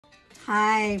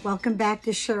Hi, welcome back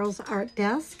to Cheryl's Art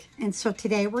Desk. And so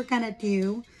today we're going to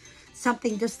do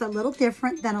something just a little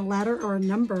different than a letter or a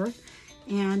number.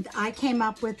 And I came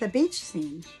up with a beach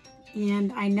scene.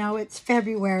 And I know it's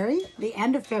February, the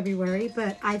end of February,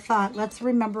 but I thought let's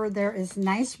remember there is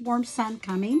nice warm sun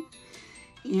coming.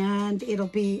 And it'll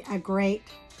be a great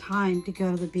time to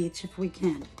go to the beach if we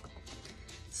can.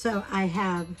 So I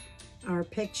have our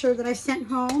picture that I sent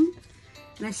home.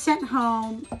 And I sent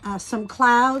home some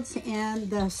clouds and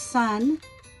the sun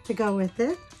to go with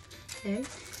it, okay?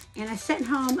 And I sent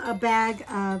home a bag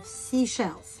of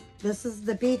seashells. This is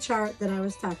the beach art that I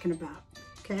was talking about,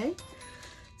 okay?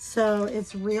 So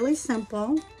it's really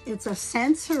simple. It's a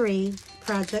sensory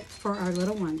project for our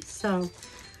little ones. So,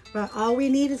 but all we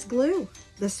need is glue.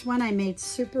 This one I made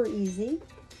super easy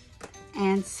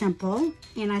and simple.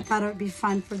 And I thought it would be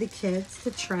fun for the kids to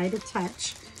try to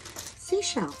touch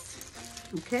seashells.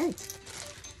 Okay,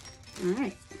 all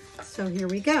right, so here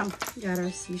we go. We got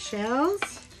our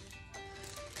seashells.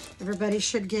 Everybody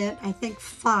should get, I think,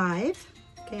 5,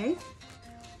 okay? And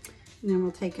then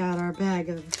we'll take out our bag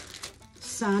of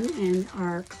sun and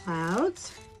our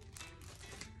clouds.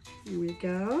 Here we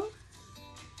go.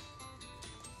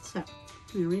 So,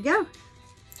 here we go.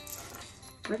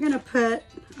 We're gonna put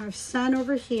our sun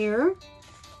over here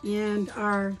and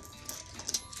our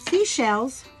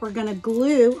seashells we're going to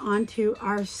glue onto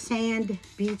our sand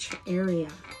beach area.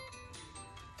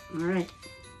 All right,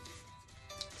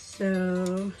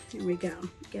 so here we go.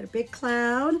 Get a big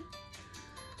cloud,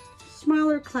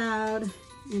 smaller cloud,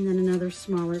 and then another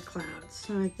smaller cloud.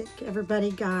 So I think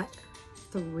everybody got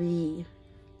 3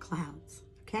 clouds.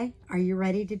 Okay, are you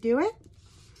ready to do it?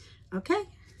 Okay,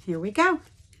 here we go.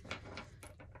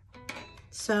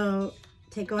 So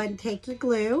go ahead and take your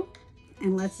glue.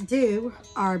 And let's do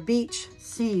our beach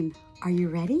scene. Are you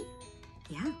ready?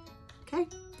 Yeah, okay.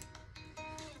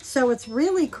 So what's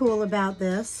really cool about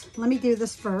this, let me do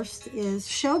this first, is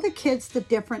show the kids the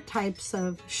different types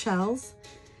of shells.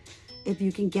 If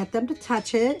you can get them to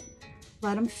touch it,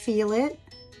 let them feel it.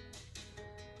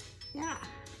 Yeah.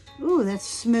 Ooh, that's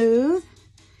smooth.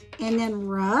 And then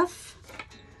rough.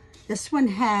 This one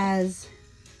has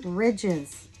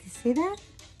ridges. Do you see that?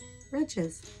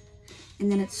 Ridges.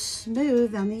 And then it's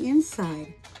smooth on the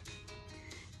inside.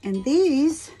 And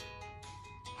these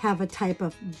have a type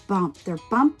of bump. They're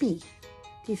bumpy.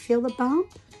 Do you feel the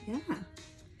bump? Yeah.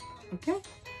 Okay.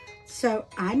 So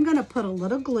I'm going to put a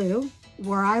little glue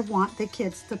where I want the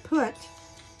kids to put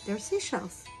their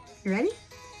seashells. You ready?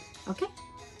 Okay.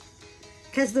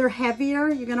 Because they're heavier,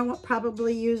 you're going to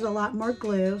probably use a lot more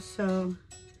glue. So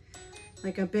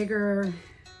like a bigger...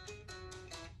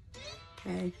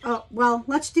 Okay. Oh, well,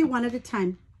 let's do one at a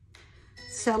time.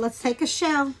 So let's take a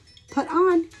shell, put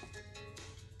on.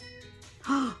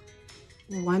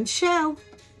 One shell.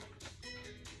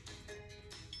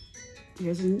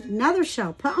 Here's another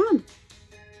shell, put on.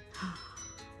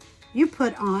 You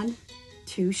put on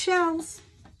 2 shells.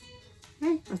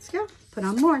 Okay, let's go. Put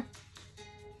on more.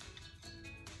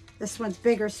 This one's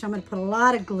bigger, so I'm going to put a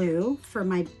lot of glue for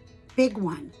my big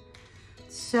one.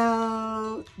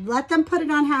 So let them put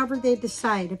it on however they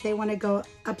decide. If they want to go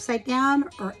upside down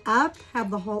or up,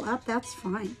 have the hole up, that's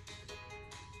fine.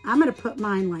 I'm going to put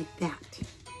mine like that.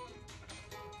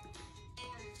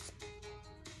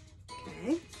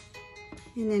 Okay.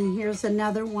 And then here's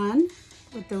another one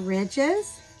with the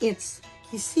ridges. You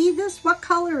see this? What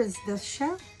color is this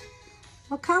shell?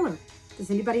 What color?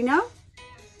 Does anybody know?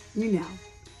 You know.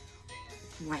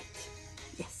 White.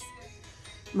 Yes.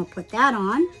 I'm going to put that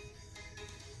on.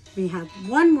 We have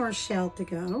one more shell to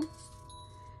go.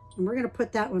 And we're going to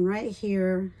put that one right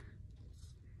here.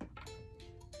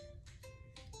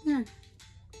 There.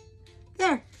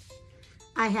 There.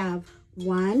 I have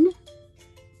 1,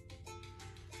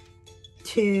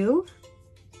 2,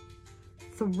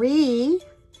 3,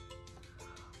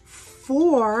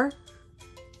 4,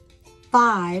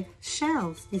 5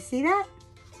 shells. You see that?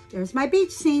 There's my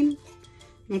beach scene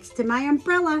next to my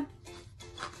umbrella.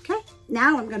 Okay.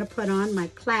 Now I'm going to put on my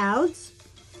clouds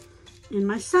and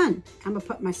my sun. I'm going to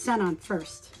put my sun on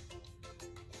first.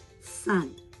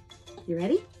 Sun. You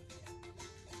ready?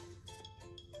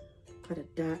 Put a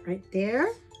dot right there.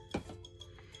 I'm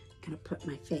going to put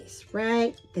my face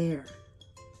right there.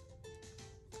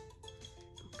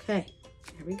 Okay,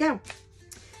 there we go.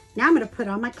 Now I'm going to put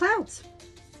on my clouds.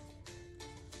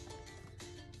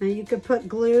 Now you could put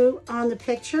glue on the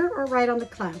picture or right on the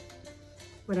cloud.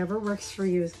 Whatever works for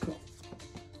you is cool.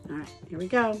 All right, here we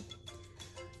go.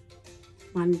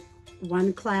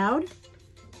 One cloud.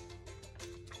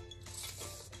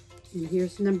 And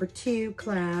here's number 2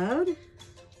 cloud.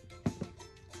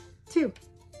 2.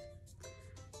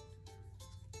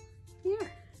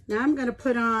 Now I'm going to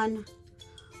put on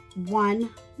one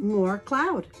more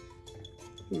cloud.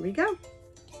 Here we go.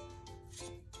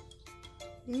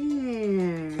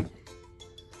 There.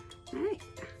 All right,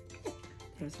 good.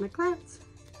 There's my clouds.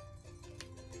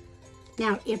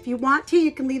 Now, if you want to,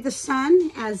 you can leave the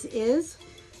sun as is,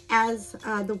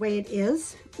 the way it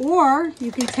is. Or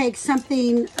you can take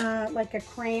something like a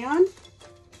crayon,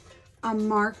 a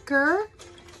marker.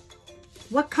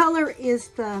 What color is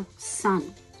the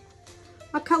sun?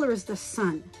 What color is the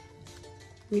sun?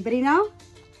 Anybody know?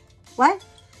 What?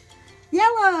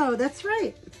 Yellow, that's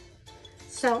right.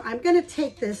 So I'm going to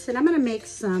take this and I'm going to make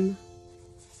some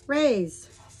rays.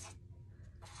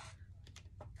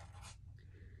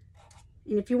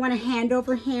 And if you want to hand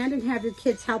over hand and have your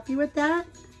kids help you with that,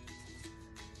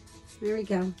 there we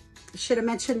go. I should have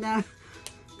mentioned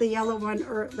the yellow one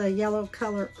or the yellow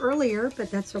color earlier, but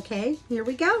that's okay. Here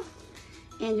we go.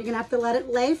 And you're going to have to let it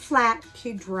lay flat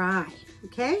to dry,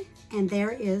 okay? And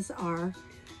there is our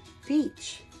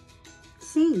beach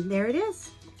scene. There it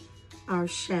is. Our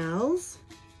shells,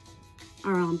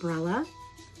 our umbrella.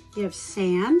 You have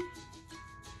sand.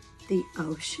 The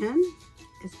ocean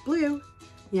is blue.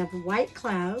 You have white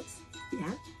clouds,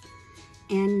 yeah,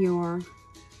 and your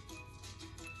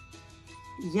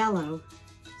yellow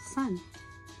sun.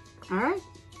 All right,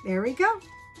 there we go.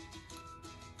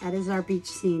 That is our beach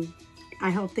scene. I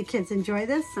hope the kids enjoy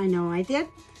this. I know I did.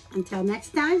 Until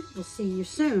next time, we'll see you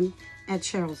soon at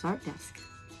Cheryl's Art Desk.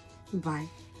 Bye.